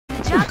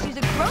job's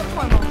using growth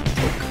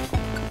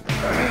hormone.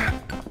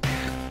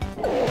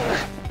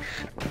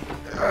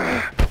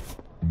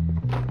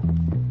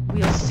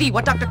 We'll see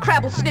what Dr.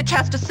 Crabble Snitch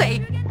has to say.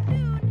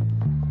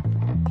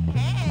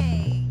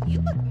 Hey,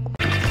 you look...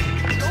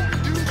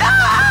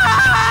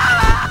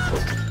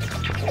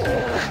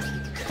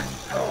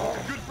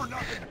 Good for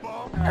nothing,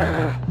 bum.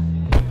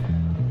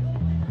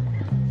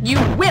 You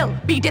will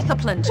be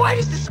disciplined. Why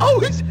does this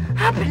always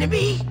happen to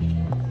me?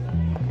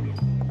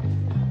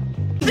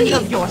 Think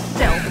of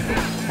yourself.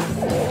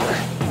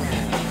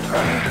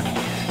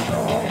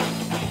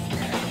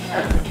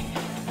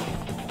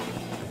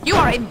 You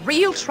are in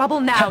real trouble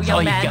now, That's young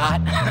all man. you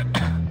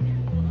got?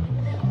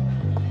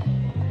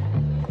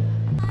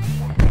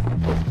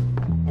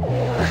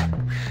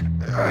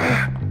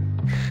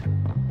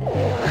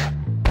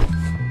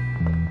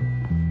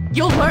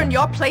 You'll learn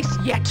your place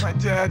yet. My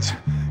dad's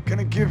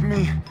gonna give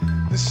me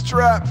the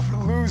strap for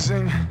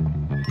losing.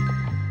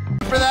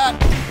 For that.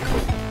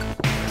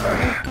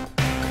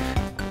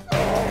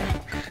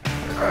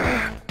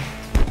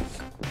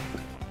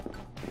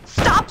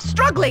 Stop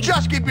struggling!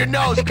 Just keep your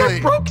nose I think I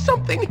clean. broke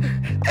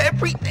something.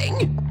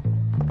 Everything.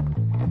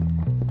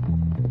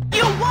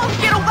 You won't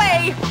get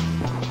away!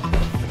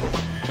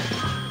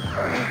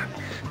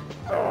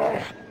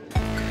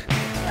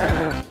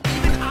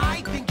 Even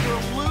I think you're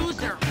a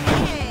loser.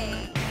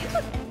 Hey, you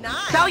look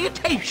nice.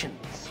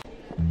 Salutations.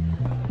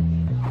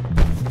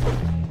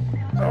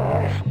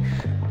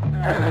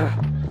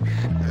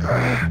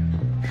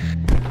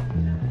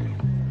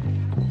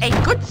 A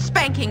good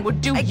spanking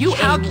would do I you a world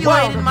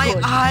calculated of my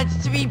good.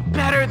 odds to be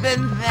better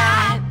than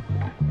that.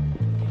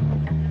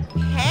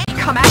 Hey,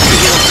 Come after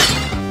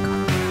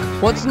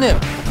you! What's new?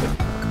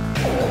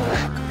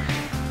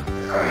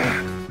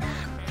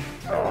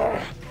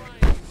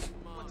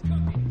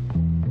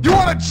 You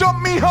wanna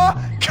jump me, huh?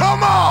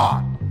 Come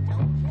on!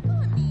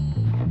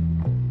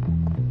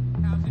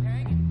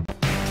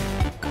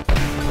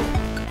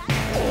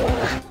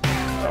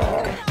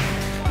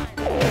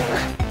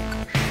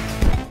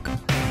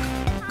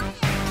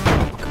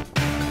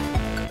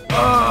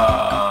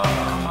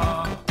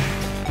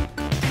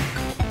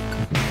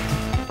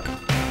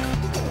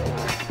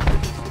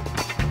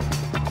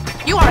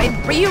 You are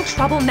in real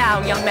trouble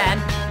now, young man.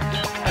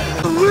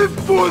 Live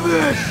for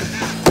this!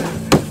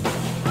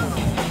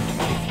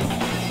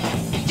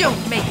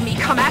 Don't make me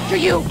come after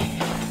you!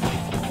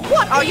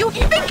 What are you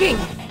thinking?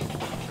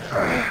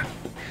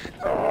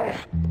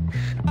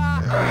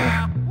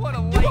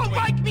 You won't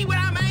like me when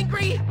I'm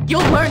angry.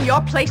 You'll learn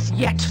your place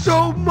yet.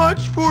 So much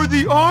for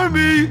the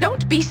army!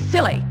 Don't be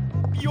silly.